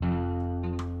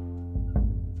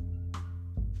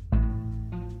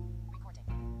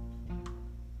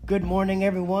Good morning,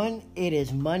 everyone. It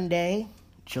is Monday,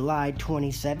 July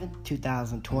 27th,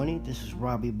 2020. This is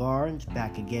Robbie Barnes,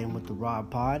 back again with the Rob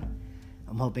Pod.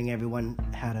 I'm hoping everyone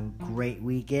had a great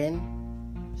weekend,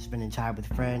 spending time with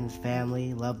friends,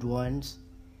 family, loved ones,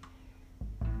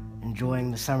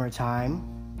 enjoying the summertime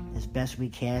as best we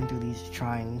can through these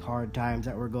trying, hard times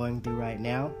that we're going through right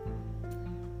now.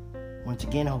 Once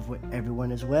again, hope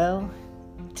everyone is well.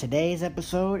 Today's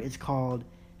episode is called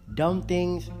Dumb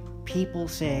Things People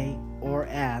Say or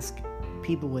Ask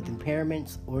People with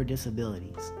Impairments or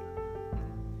Disabilities.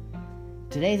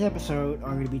 Today's episode,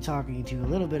 I'm going to be talking to you a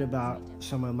little bit about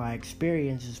some of my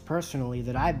experiences personally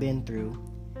that I've been through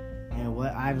and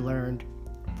what I've learned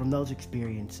from those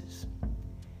experiences.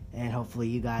 And hopefully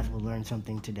you guys will learn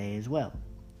something today as well.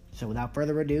 So without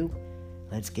further ado,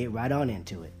 let's get right on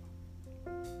into it.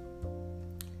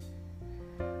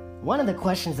 One of the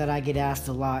questions that I get asked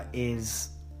a lot is,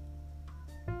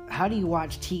 how do you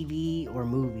watch TV or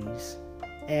movies?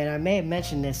 And I may have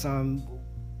mentioned this on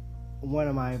one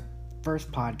of my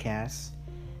first podcasts,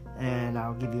 and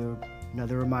I'll give you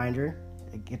another reminder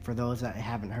for those that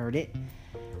haven't heard it.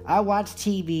 I watch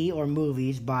TV or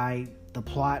movies by the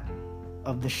plot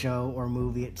of the show or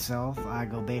movie itself. I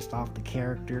go based off the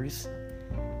characters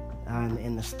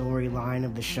in the storyline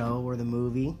of the show or the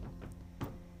movie.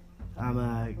 I'm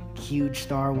a huge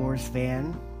Star Wars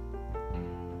fan.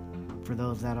 For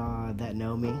those that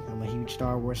know me, I'm a huge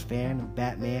Star Wars fan. I'm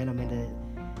Batman. I'm into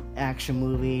action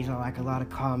movies. I like a lot of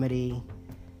comedy.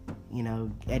 You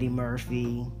know, Eddie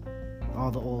Murphy,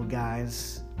 all the old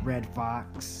guys, Red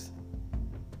Fox,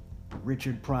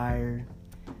 Richard Pryor,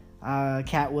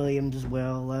 Cat Williams as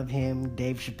well. Love him.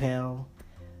 Dave Chappelle.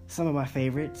 Some of my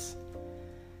favorites.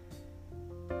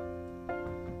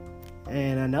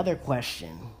 And another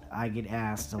question I get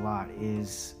asked a lot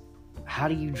is, how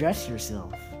do you dress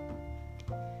yourself?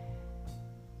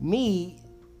 Me,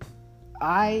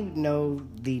 I know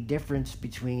the difference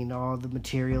between all the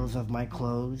materials of my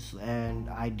clothes, and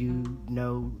I do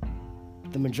know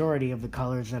the majority of the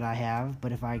colors that I have,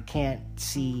 but if I can't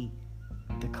see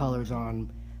the colors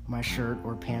on my shirt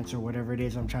or pants or whatever it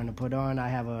is I'm trying to put on, I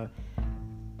have a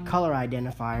color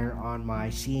identifier on my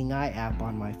Seeing Eye app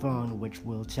on my phone, which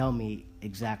will tell me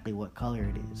exactly what color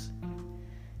it is.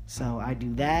 So I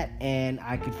do that, and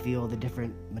I could feel the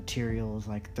different materials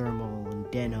like thermal and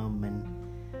denim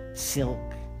and silk,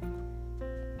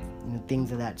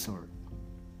 things of that sort.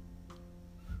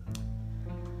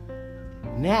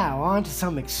 Now, on to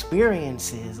some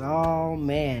experiences. Oh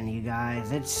man, you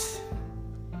guys, it's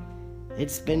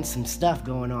been some stuff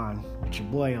going on with your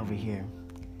boy over here.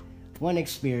 One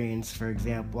experience, for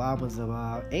example, I was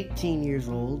about 18 years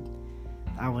old.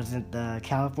 I was at the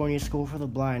California School for the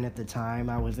Blind at the time.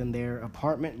 I was in their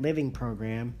apartment living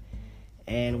program,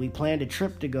 and we planned a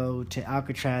trip to go to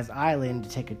Alcatraz Island to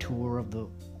take a tour of the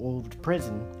old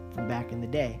prison from back in the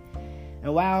day.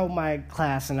 And while my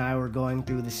class and I were going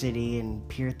through the city and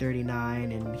Pier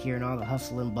 39 and hearing all the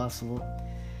hustle and bustle,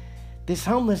 this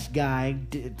homeless guy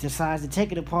decides to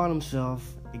take it upon himself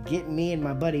to get me and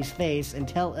my buddy's face and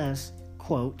tell us,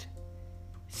 quote,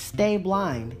 "Stay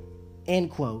blind," end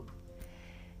quote.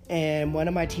 And one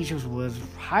of my teachers was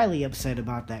highly upset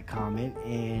about that comment,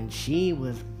 and she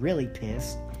was really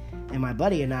pissed. And my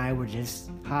buddy and I were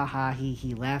just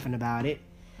he laughing about it.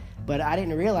 But I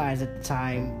didn't realize at the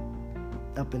time,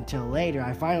 up until later,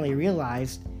 I finally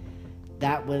realized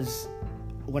that was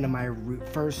one of my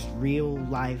first real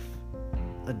life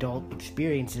adult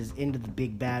experiences into the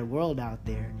big bad world out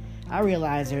there. I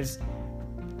realized there's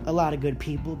a lot of good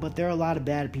people, but there are a lot of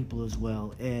bad people as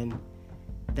well, and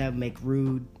that make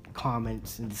rude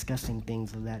comments and discussing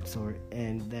things of that sort,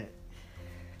 and that,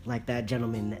 like that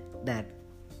gentleman that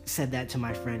said that to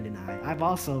my friend and I. I've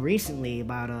also recently,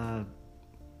 about a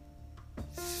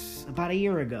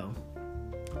year ago,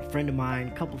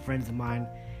 a couple friends of mine,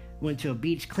 went to a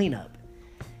beach cleanup,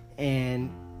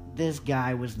 and this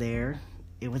guy was there.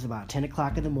 It was about 10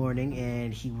 o'clock in the morning,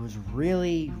 and he was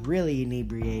really, really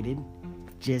inebriated,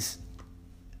 just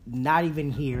not even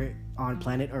here on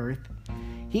planet Earth.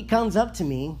 He comes up to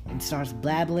me and starts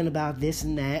blabbling about this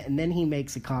and that, and then he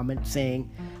makes a comment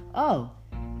saying, "Oh,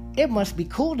 it must be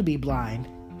cool to be blind."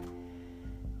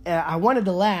 I wanted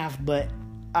to laugh, but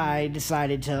I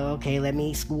decided to, let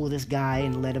me school this guy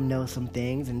and let him know some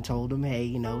things, and told him, hey,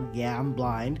 yeah, I'm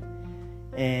blind,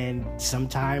 and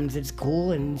sometimes it's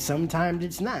cool and sometimes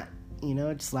it's not.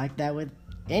 It's like that with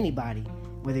anybody,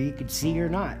 whether you could see or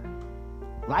not.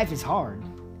 Life is hard.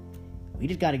 We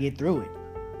just got to get through it.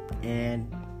 And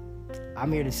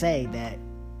I'm here to say that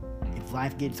if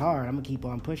life gets hard, I'm going to keep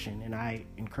on pushing. And I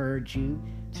encourage you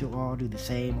to all do the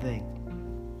same thing.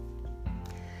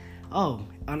 Oh,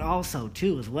 and also,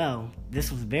 too, as well,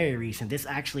 this was very recent. This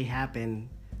actually happened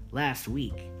last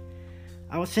week.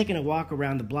 I was taking a walk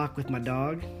around the block with my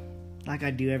dog, like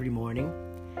I do every morning.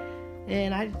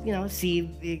 And I, see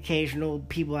the occasional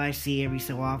people I see every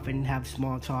so often, have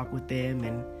small talk with them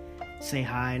and say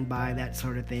hi and bye, that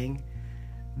sort of thing.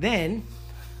 Then,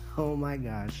 oh my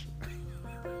gosh,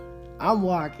 I'm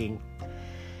walking.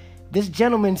 This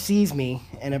gentleman sees me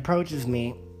and approaches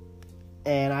me,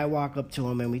 and I walk up to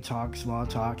him and we talk, small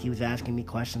talk. He was asking me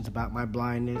questions about my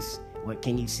blindness. What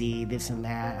can you see? This and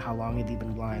that. How long have you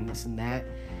been blind? This and that.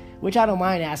 Which I don't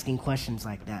mind asking questions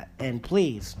like that. And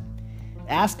please,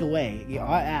 ask away.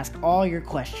 I ask all your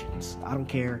questions. I don't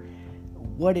care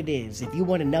what it is. If you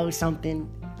want to know something,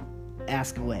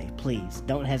 ask away. Please,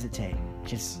 don't hesitate.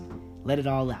 Just let it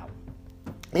all out.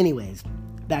 Anyways,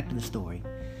 back to the story.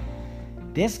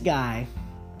 This guy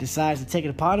decides to take it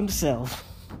upon himself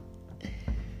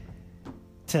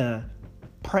to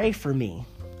pray for me.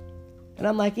 And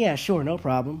I'm like, yeah, sure, no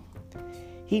problem.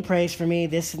 He prays for me,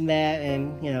 this and that,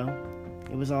 and,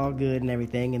 it was all good and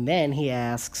everything. And then he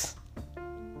asks,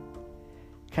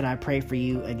 could I pray for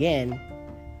you again?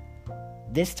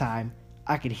 This time,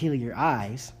 I could heal your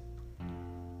eyes.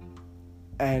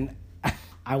 And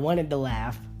I wanted to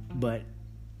laugh, but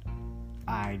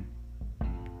I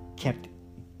kept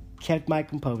my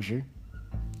composure.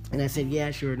 And I said,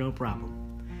 yeah, sure, no problem.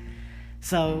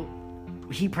 So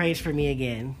he prays for me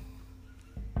again.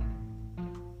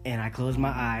 And I close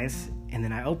my eyes, and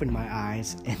then I open my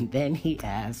eyes, and then he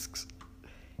asks,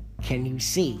 can you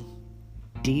see?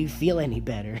 Do you feel any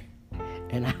better?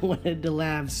 And I wanted to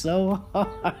laugh so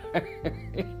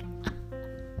hard.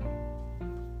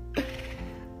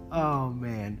 Oh,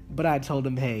 man. But I told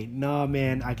him, hey, no,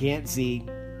 man, I can't see,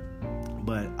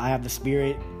 but I have the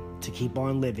spirit to keep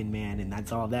on living, man, and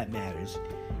that's all that matters.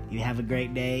 You have a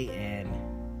great day, and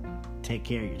take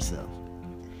care of yourself.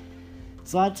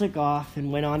 So I took off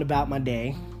and went on about my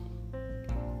day.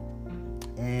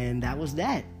 And that was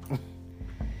that.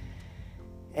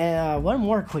 And one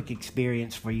more quick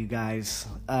experience for you guys.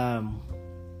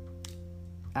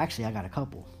 Actually, I got a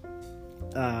couple.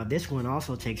 This one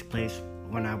also takes place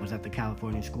when I was at the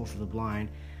California School for the Blind.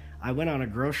 I went on a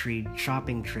grocery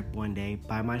shopping trip one day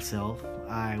by myself.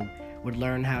 I would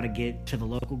learn how to get to the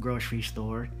local grocery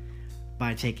store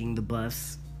by taking the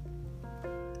bus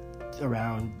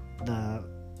around the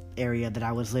area that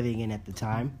I was living in at the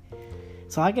time.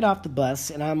 So I get off the bus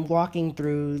and I'm walking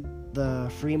through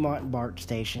the Fremont and BART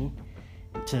station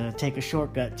to take a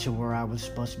shortcut to where I was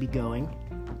supposed to be going.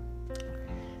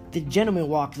 The gentleman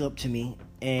walks up to me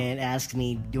and asks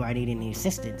me, do I need any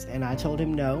assistance? And I told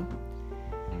him no.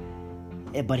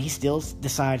 But he still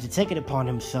decided to take it upon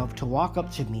himself to walk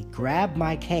up to me, grab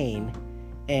my cane,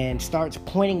 and starts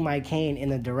pointing my cane in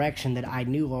the direction that I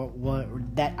knew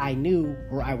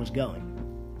where I was going.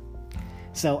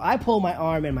 So I pull my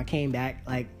arm and my cane back,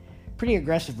 like, pretty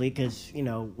aggressively, because,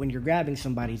 when you're grabbing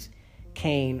somebody's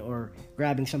cane or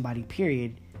grabbing somebody,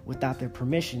 period, without their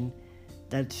permission,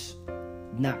 that's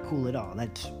not cool at all.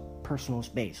 That's personal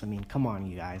space. I mean, come on,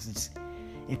 you guys.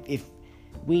 If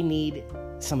we need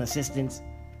some assistance,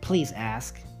 please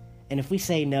ask. And if we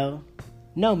say no,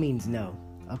 no means no.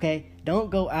 Okay? Don't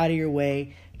go out of your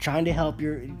way trying to help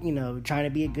trying to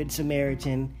be a good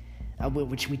Samaritan,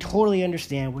 which we totally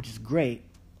understand, which is great.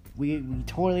 We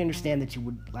totally understand that you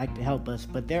would like to help us,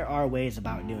 but there are ways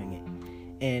about doing it.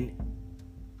 And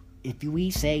if we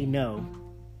say no,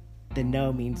 then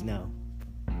no means no.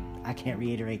 I can't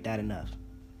reiterate that enough.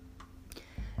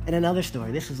 And another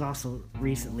story, this was also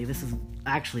recently, this is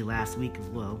actually last week as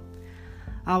well.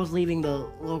 I was leaving the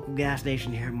local gas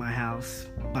station here by my house,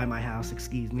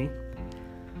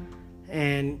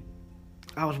 and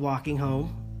I was walking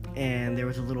home, and there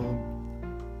was a little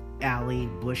alley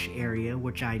bush area,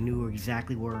 which I knew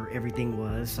exactly where everything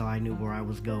was, so I knew where I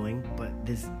was going. But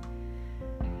this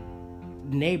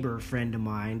neighbor friend of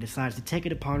mine decides to take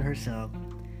it upon herself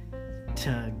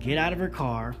to get out of her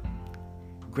car,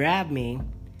 grab me,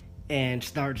 and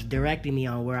starts directing me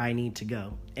on where I need to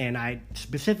go. And I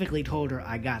specifically told her,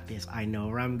 I got this. I know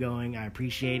where I'm going. I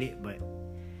appreciate it, but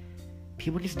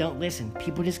people just don't listen.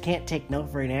 People just can't take no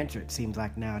for an answer, it seems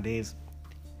like nowadays.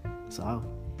 So,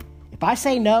 if I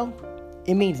say no,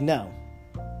 it means no.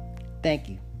 Thank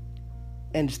you.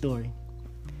 End of story.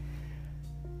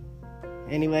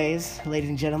 Anyways, ladies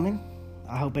and gentlemen,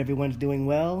 I hope everyone's doing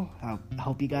well. I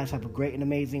hope you guys have a great and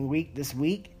amazing week this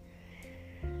week.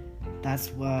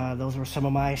 Those were some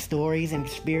of my stories and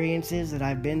experiences that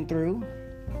I've been through.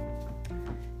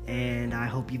 And I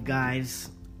hope you guys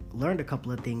learned a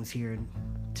couple of things here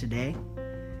today.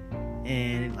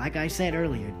 And like I said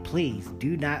earlier, please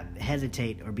do not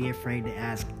hesitate or be afraid to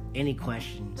ask any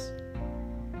questions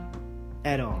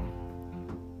at all.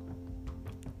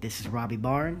 This is Robbie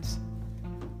Barnes,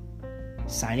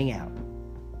 signing out.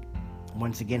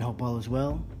 Once again, hope all is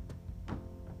well,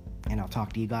 and I'll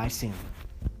talk to you guys soon.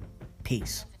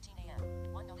 Peace.